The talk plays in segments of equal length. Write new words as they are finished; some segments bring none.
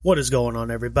What is going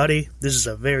on, everybody? This is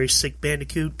a very sick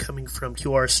Bandicoot coming from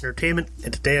QRS Entertainment,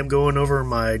 and today I'm going over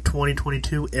my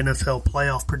 2022 NFL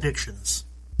playoff predictions.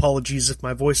 Apologies if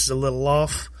my voice is a little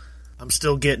off. I'm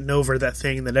still getting over that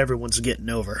thing that everyone's getting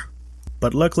over.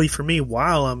 But luckily for me,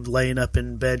 while I'm laying up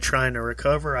in bed trying to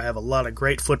recover, I have a lot of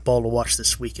great football to watch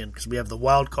this weekend, because we have the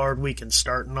wild card weekend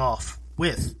starting off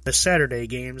with the Saturday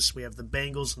games. We have the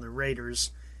Bengals and the Raiders.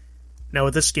 Now,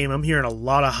 with this game, I'm hearing a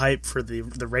lot of hype for the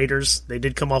Raiders. They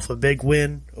did come off a big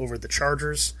win over the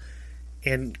Chargers,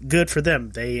 and good for them.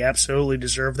 They absolutely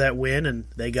deserve that win, and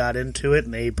they got into it,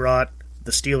 and they brought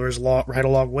the Steelers right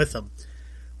along with them.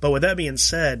 But with that being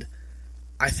said,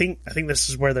 I think this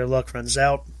is where their luck runs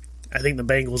out. I think the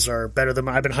Bengals are better than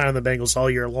I've been high on the Bengals all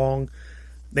year long.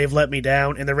 They've let me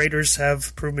down, and the Raiders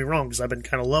have proved me wrong because I've been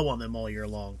kind of low on them all year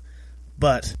long.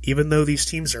 But even though these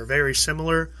teams are very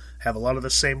similar, have a lot of the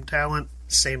same talent,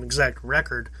 same exact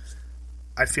record,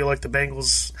 I feel like the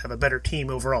Bengals have a better team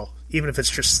overall, even if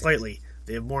it's just slightly.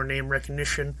 They have more name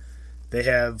recognition, they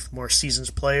have more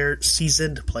seasoned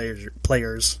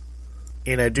players,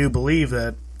 and I do believe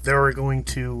that they're going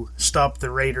to stop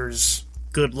the Raiders'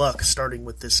 good luck starting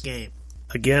with this game.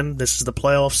 Again, this is the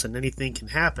playoffs and anything can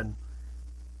happen,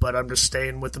 but I'm just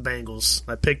staying with the Bengals.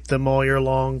 I picked them all year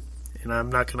long, and I'm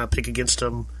not going to pick against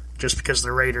them just because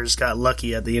the Raiders got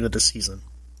lucky at the end of the season.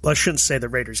 Well, I shouldn't say the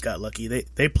Raiders got lucky.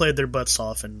 They played their butts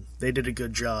off, and they did a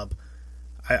good job.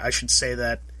 I should say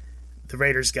that the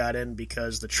Raiders got in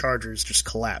because the Chargers just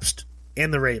collapsed,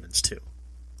 and the Ravens, too.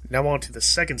 Now on to the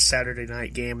second Saturday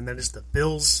night game, and that is the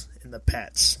Bills and the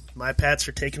Pats. My Pats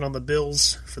are taking on the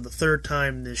Bills for the third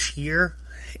time this year,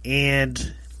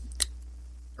 and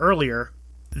earlier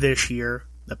this year,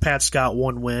 the Pats got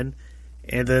one win,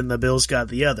 and then the Bills got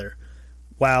the other.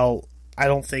 While I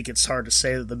don't think it's hard to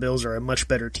say that the Bills are a much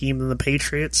better team than the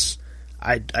Patriots,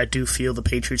 I do feel the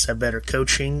Patriots have better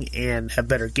coaching and have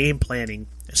better game planning,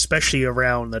 especially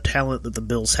around the talent that the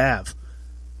Bills have.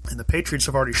 And the Patriots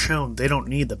have already shown they don't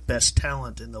need the best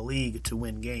talent in the league to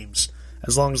win games,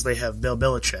 as long as they have Bill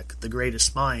Belichick, the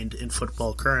greatest mind in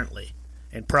football currently,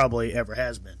 and probably ever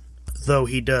has been, though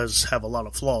he does have a lot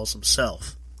of flaws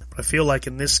himself. But I feel like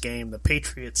in this game, the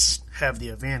Patriots have the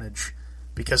advantage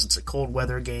because it's a cold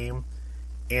weather game,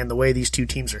 and the way these two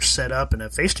teams are set up and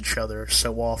have faced each other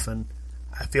so often,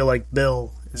 I feel like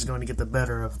Bill is going to get the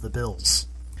better of the Bills.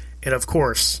 And of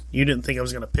course, you didn't think I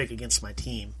was going to pick against my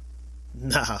team.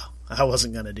 Nah, I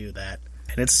wasn't going to do that.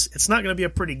 And it's not going to be a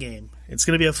pretty game. It's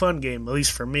going to be a fun game, at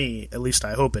least for me. At least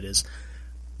I hope it is.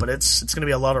 But it's going to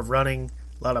be a lot of running,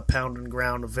 a lot of pound and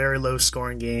ground, a very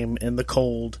low-scoring game in the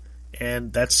cold,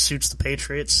 and that suits the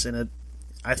Patriots, and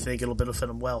I think it'll benefit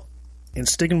them well. And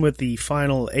sticking with the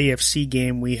final AFC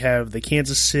game, we have the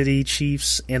Kansas City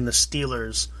Chiefs and the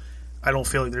Steelers. I don't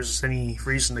feel like there's any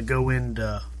reason to go into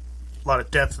a lot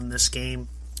of depth in this game.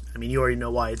 I mean, you already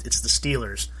know why. It's the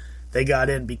Steelers. They got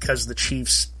in because the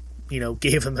Chiefs,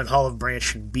 gave them an olive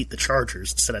branch and beat the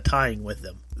Chargers instead of tying with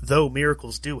them. Though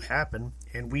miracles do happen,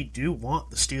 and we do want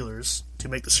the Steelers to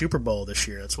make the Super Bowl this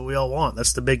year. That's what we all want.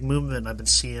 That's the big movement I've been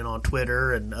seeing on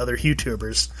Twitter and other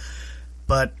YouTubers.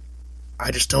 But I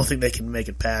just don't think they can make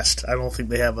it past. I don't think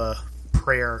they have a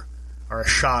prayer or a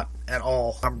shot at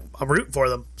all. I'm rooting for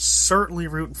them. Certainly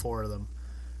rooting for them.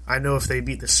 I know if they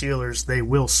beat the Steelers, they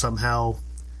will somehow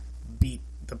beat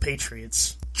the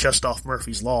Patriots just off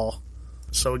Murphy's Law.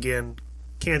 So again,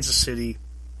 Kansas City,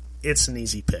 it's an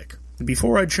easy pick.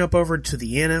 Before I jump over to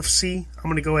the NFC, I'm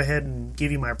going to go ahead and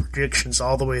give you my predictions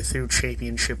all the way through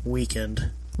championship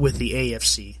weekend with the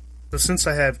AFC. So since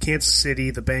I have Kansas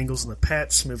City, the Bengals, and the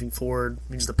Pats moving forward,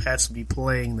 means the Pats will be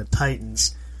playing the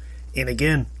Titans. And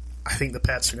again, I think the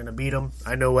Pats are going to beat them.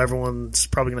 I know everyone's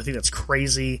probably going to think that's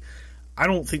crazy. I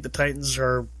don't think the Titans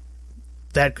are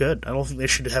that good. I don't think they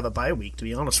should have a bye week, to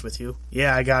be honest with you.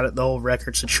 Yeah, I got it, the whole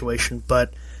record situation,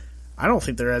 but I don't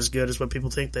think they're as good as what people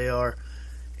think they are.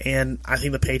 And I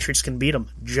think the Patriots can beat them,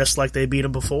 just like they beat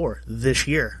them before this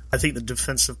year. I think the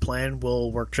defensive plan will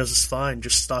work just as fine,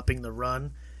 just stopping the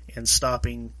run and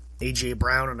stopping A.J.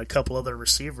 Brown and a couple other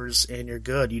receivers, and you're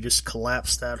good. You just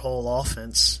collapse that whole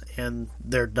offense, and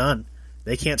they're done.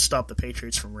 They can't stop the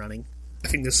Patriots from running. I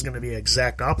think this is going to be an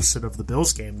exact opposite of the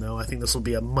Bills game, though. I think this will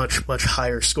be a much, much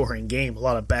higher scoring game, a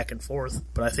lot of back and forth,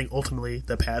 but I think ultimately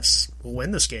the Pats will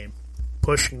win this game,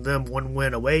 pushing them one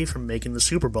win away from making the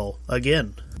Super Bowl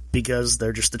again, because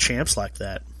they're just the champs like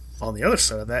that. On the other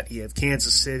side of that, you have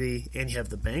Kansas City and you have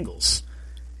the Bengals.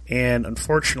 And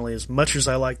unfortunately, as much as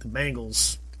I like the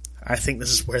Bengals, I think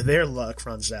this is where their luck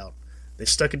runs out. They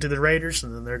stuck it to the Raiders,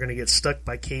 and then they're going to get stuck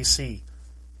by KC.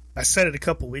 I said it a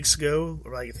couple weeks ago,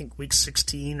 or I think week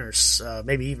 16 or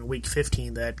maybe even week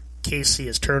 15, that KC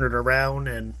has turned it around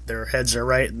and their heads are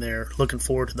right and they're looking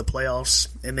forward to the playoffs,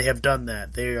 and they have done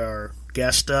that. They are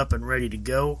gassed up and ready to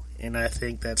go, and I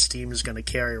think that steam is going to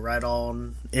carry right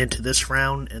on into this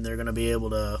round, and they're going to be able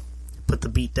to put the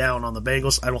beat down on the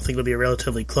Bengals. I don't think it'll be a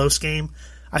relatively close game.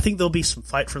 I think there'll be some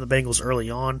fight from the Bengals early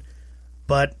on,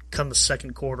 but come the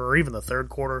second quarter or even the third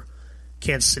quarter,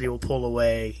 Kansas City will pull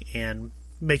away and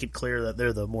make it clear that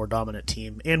they're the more dominant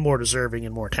team and more deserving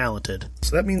and more talented.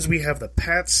 So that means we have the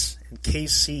Pats and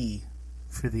KC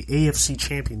for the AFC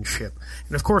Championship.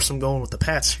 And of course I'm going with the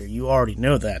Pats here. You already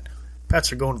know that.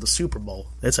 Pats are going to the Super Bowl.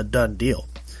 It's a done deal.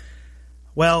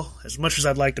 Well, as much as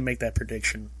I'd like to make that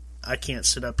prediction, I can't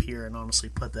sit up here and honestly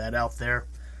put that out there.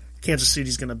 Kansas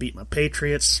City's going to beat my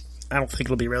Patriots. I don't think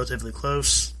it'll be relatively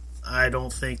close. I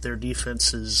don't think their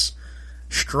defense is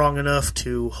strong enough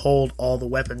to hold all the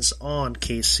weapons on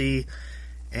KC,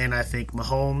 and I think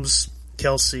Mahomes,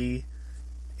 Kelsey,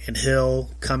 and Hill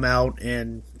come out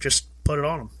and just put it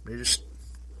on them. They just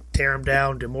tear them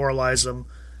down, demoralize them,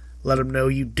 let them know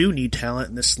you do need talent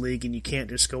in this league and you can't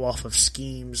just go off of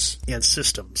schemes and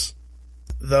systems.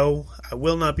 Though, I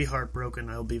will not be heartbroken.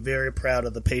 I will be very proud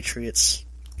of the Patriots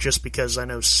just because I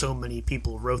know so many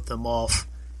people wrote them off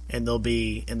and they'll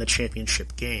be in the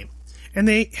championship game. And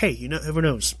who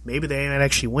knows? Maybe they might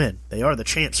actually win. They are the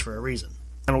champs for a reason.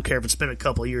 I don't care if it's been a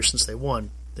couple of years since they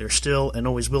won. They're still and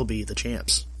always will be the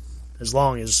champs, as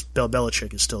long as Bill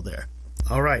Belichick is still there.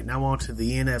 All right, now on to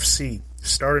the NFC.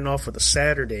 Starting off with the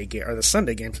Saturday game, or the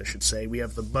Sunday games, I should say. We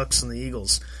have the Bucs and the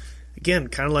Eagles. Again,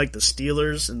 kind of like the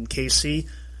Steelers and KC,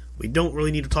 we don't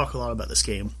really need to talk a lot about this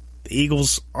game. The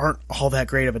Eagles aren't all that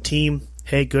great of a team.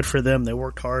 Hey, good for them. They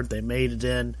worked hard. They made it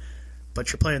in.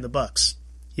 But you're playing the Bucs.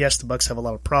 Yes, the Bucs have a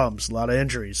lot of problems, a lot of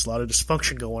injuries, a lot of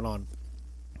dysfunction going on.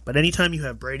 But anytime you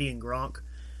have Brady and Gronk,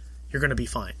 you're going to be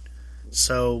fine.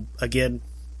 So, again,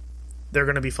 they're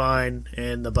going to be fine,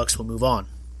 and the Bucs will move on.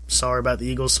 Sorry about the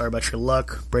Eagles. Sorry about your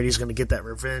luck. Brady's going to get that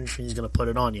revenge, and he's going to put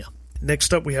it on you.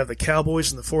 Next up, we have the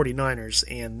Cowboys and the 49ers.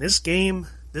 And this game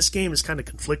is kind of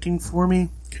conflicting for me,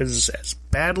 because as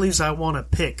badly as I want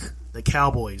to pick the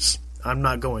Cowboys, I'm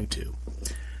not going to.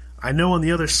 I know on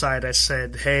the other side I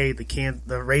said, hey,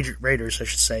 the Raiders, I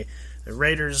should say. The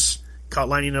Raiders caught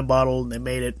lightning in a bottle, and they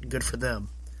made it. Good for them.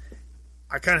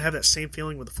 I kind of have that same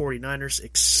feeling with the 49ers,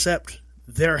 except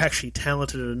they're actually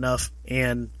talented enough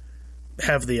and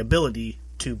have the ability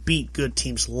to beat good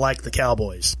teams like the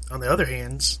Cowboys. On the other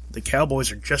hand, the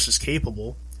Cowboys are just as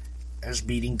capable as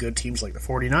beating good teams like the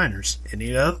 49ers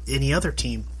and any other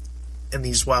team in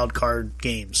these wild card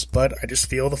games. But I just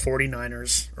feel the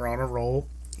 49ers are on a roll,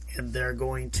 and they're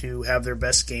going to have their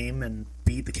best game and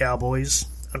beat the Cowboys,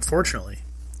 unfortunately.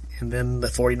 And then the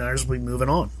 49ers will be moving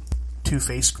on to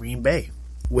face Green Bay,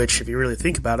 which, if you really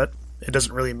think about it, it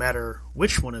doesn't really matter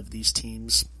which one of these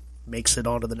teams makes it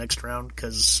onto the next round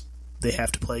because they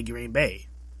have to play Green Bay.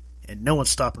 And no one's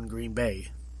stopping Green Bay.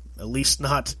 At least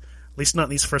not in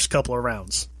these first couple of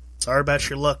rounds. Sorry about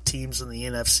your luck, teams in the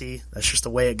NFC. That's just the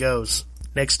way it goes.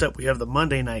 Next up, we have the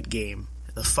Monday night game,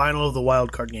 the final of the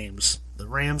wild card games. The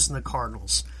Rams and the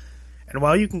Cardinals. And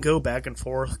while you can go back and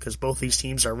forth because both these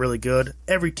teams are really good,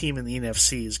 every team in the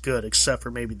NFC is good except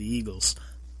for maybe the Eagles.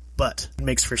 But it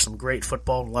makes for some great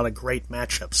football and a lot of great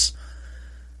matchups.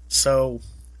 So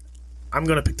I'm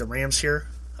going to pick the Rams here.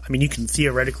 I mean, you can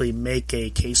theoretically make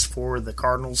a case for the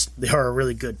Cardinals. They are a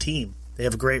really good team. They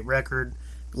have a great record,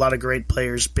 a lot of great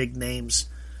players, big names,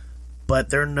 but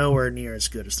they're nowhere near as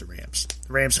good as the Rams.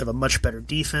 The Rams have a much better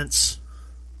defense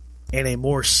and a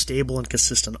more stable and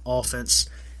consistent offense,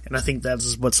 and I think that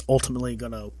is what's ultimately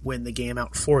going to win the game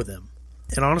out for them.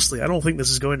 And honestly, I don't think this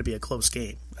is going to be a close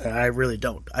game. I really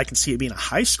don't. I can see it being a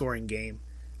high-scoring game,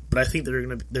 but I think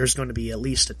there's going to be at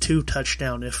least a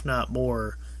 2-touchdown, if not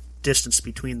more, distance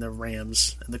between the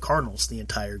Rams and the Cardinals the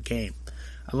entire game.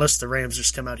 Unless the Rams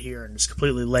just come out here and just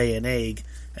completely lay an egg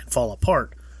and fall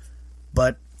apart.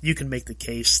 But you can make the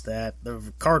case that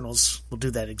the Cardinals will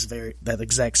do that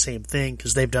exact same thing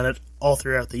because they've done it all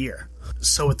throughout the year.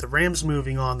 So with the Rams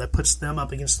moving on, that puts them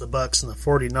up against the Bucs and the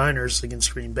 49ers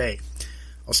against Green Bay.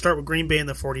 I'll start with Green Bay and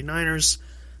the 49ers.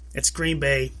 It's Green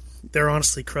Bay. They're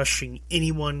honestly crushing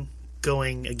anyone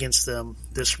going against them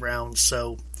this round.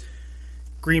 So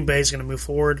Green Bay is going to move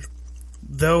forward.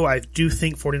 Though I do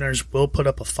think 49ers will put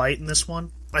up a fight in this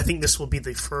one. I think this will be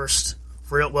the first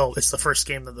it's the first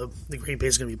game that the Green Bay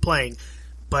is going to be playing,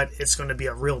 but it's going to be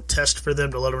a real test for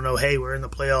them to let them know, hey, we're in the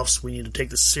playoffs. We need to take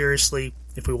this seriously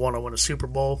if we want to win a Super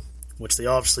Bowl, which they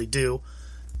obviously do,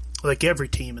 like every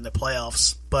team in the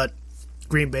playoffs. But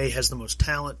Green Bay has the most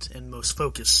talent and most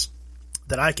focus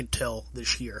that I can tell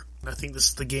this year. And I think this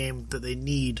is the game that they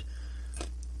need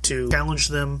to challenge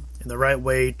them in the right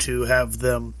way to have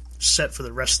them set for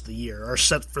the rest of the year, or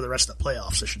set for the rest of the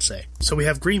playoffs, I should say. So we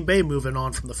have Green Bay moving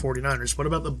on from the 49ers. What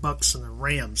about the Bucs and the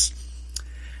Rams?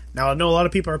 Now, I know a lot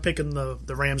of people are picking the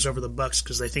Rams over the Bucs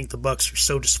because they think the Bucs are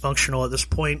so dysfunctional at this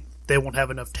point, they won't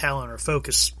have enough talent or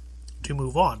focus to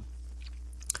move on.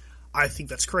 I think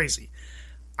that's crazy.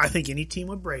 I think any team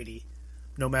with Brady,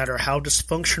 no matter how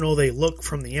dysfunctional they look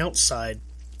from the outside,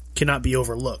 cannot be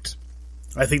overlooked.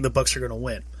 I think the Bucs are going to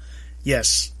win.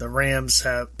 Yes, the Rams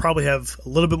probably have a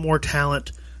little bit more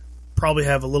talent, probably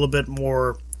have a little bit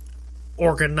more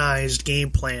organized game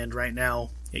plan right now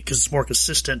because it's more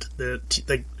consistent. The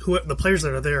players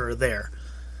that are there are there.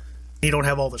 You don't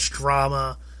have all this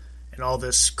drama and all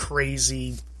this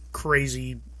crazy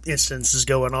instances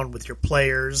going on with your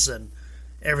players and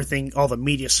everything, all the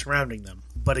media surrounding them.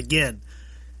 But again,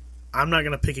 I'm not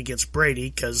going to pick against Brady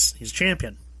because he's a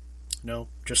champion.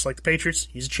 Just like the Patriots,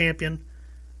 he's a champion.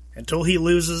 Until he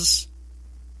loses,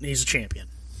 he's a champion.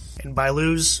 And by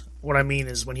lose, what I mean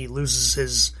is when he loses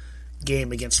his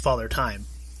game against Father Time.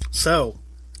 So,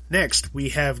 next, we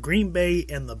have Green Bay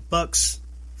and the Bucs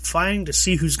fighting to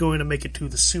see who's going to make it to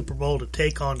the Super Bowl to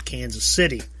take on Kansas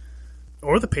City.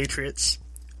 Or the Patriots.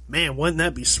 Man, wouldn't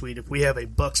that be sweet if we have a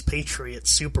Bucs-Patriots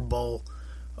Super Bowl?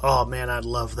 Oh, man, I'd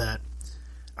love that.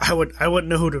 I wouldn't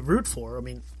know who to root for. I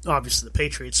mean, obviously the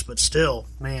Patriots, but still,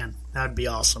 man, that'd be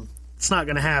awesome. It's not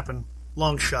going to happen.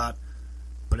 Long shot.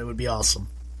 But it would be awesome.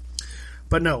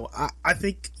 But no, I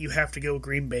think you have to go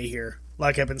Green Bay here.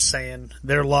 Like I've been saying,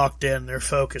 they're locked in. They're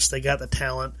focused. They got the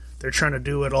talent. They're trying to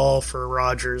do it all for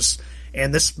Rodgers.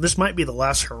 And this might be the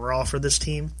last hurrah for this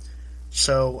team.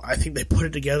 So I think they put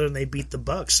it together and they beat the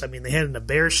Bucs. I mean, they had an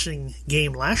embarrassing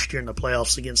game last year in the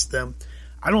playoffs against them.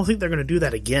 I don't think they're going to do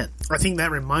that again. I think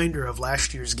that reminder of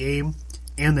last year's game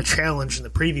and the challenge in the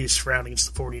previous round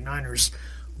against the 49ers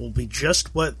will be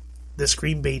just what this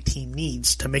Green Bay team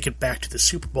needs to make it back to the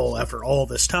Super Bowl after all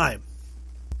this time.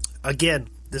 Again,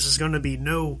 this is going to be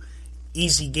no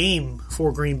easy game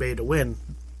for Green Bay to win.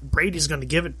 Brady's going to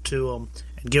give it to them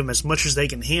and give them as much as they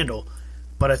can handle.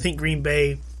 But I think Green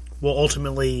Bay will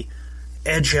ultimately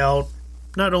edge out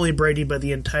not only Brady, but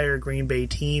the entire Green Bay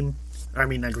team. I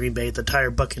mean, not Green Bay, the entire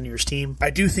Buccaneers team.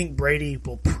 I do think Brady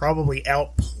will probably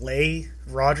outplay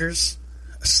Rodgers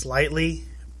slightly,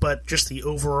 but just the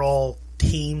overall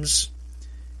team's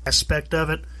aspect of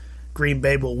it, Green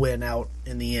Bay will win out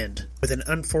in the end. With an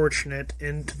unfortunate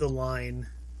end to the line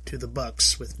to the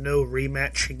Bucs, with no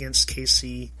rematch against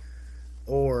KC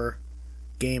or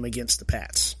game against the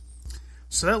Pats.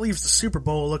 So that leaves the Super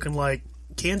Bowl looking like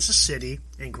Kansas City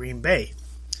and Green Bay.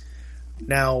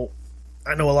 Now,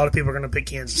 I know a lot of people are going to pick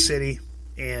Kansas City,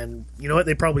 and you know what?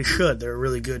 They probably should. They're a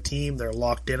really good team. They're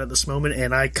locked in at this moment,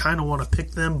 and I kind of want to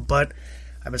pick them, but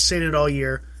I've been saying it all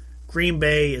year. Green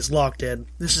Bay is locked in.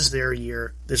 This is their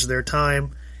year. This is their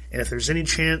time, and if there's any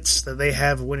chance that they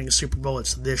have winning a Super Bowl,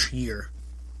 it's this year.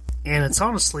 And it's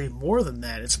honestly more than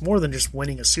that. It's more than just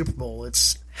winning a Super Bowl.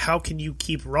 It's how can you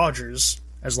keep Rodgers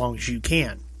as long as you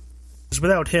can. Because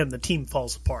without him, the team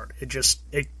falls apart.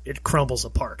 It crumbles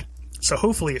apart. So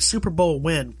hopefully a Super Bowl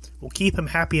win will keep him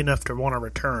happy enough to want to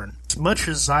return. As much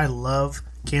as I love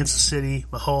Kansas City,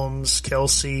 Mahomes,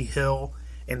 Kelsey, Hill,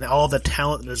 and all the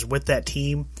talent that is with that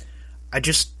team, I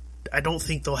don't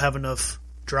think they'll have enough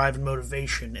drive and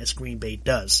motivation as Green Bay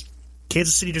does.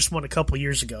 Kansas City just won a couple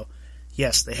years ago.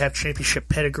 Yes, they have championship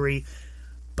pedigree,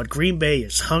 but Green Bay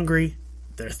is hungry.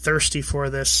 They're thirsty for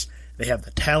this. They have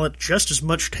the talent, just as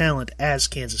much talent as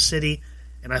Kansas City,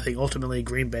 and I think ultimately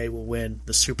Green Bay will win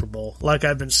the Super Bowl, like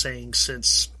I've been saying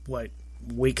since,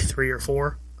 week 3 or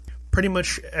 4? Pretty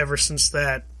much ever since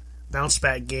that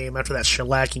bounce-back game after that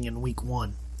shellacking in week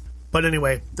 1. But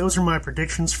anyway, those are my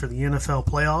predictions for the NFL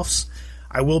playoffs.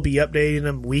 I will be updating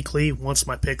them weekly once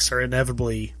my picks are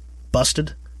inevitably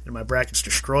busted and my bracket's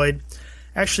destroyed.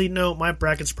 Actually, no, my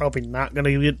bracket's probably not going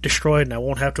to get destroyed, and I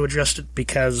won't have to adjust it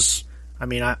because,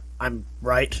 I'm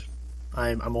right.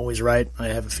 I'm always right. I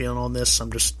have a feeling on this.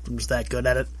 I'm just that good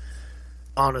at it.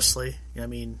 Honestly,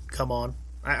 come on.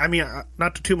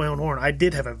 Not to toot my own horn, I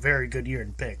did have a very good year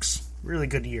in picks. Really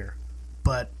good year.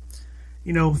 But,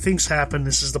 things happen.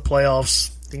 This is the playoffs.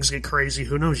 Things get crazy.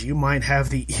 Who knows? You might have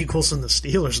the Eagles and the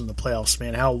Steelers in the playoffs,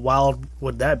 man. How wild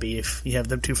would that be if you have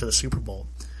them two for the Super Bowl?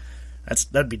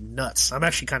 That'd be nuts. I'm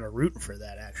actually kind of rooting for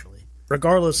that, actually.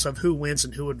 Regardless of who wins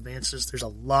and who advances, there's a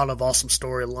lot of awesome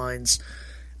storylines.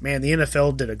 Man, the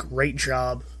NFL did a great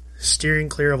job steering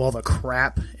clear of all the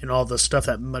crap and all the stuff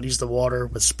that muddies the water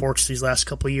with sports these last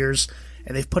couple of years.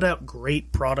 And they've put out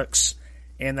great products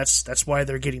And that's why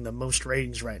they're getting the most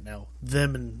ratings right now.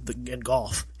 Them and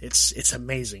golf. It's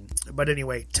amazing. But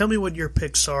anyway, tell me what your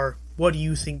picks are. What do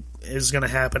you think is going to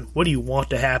happen? What do you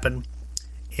want to happen?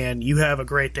 And you have a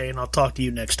great day, and I'll talk to you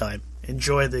next time.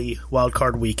 Enjoy the wild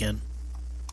card weekend.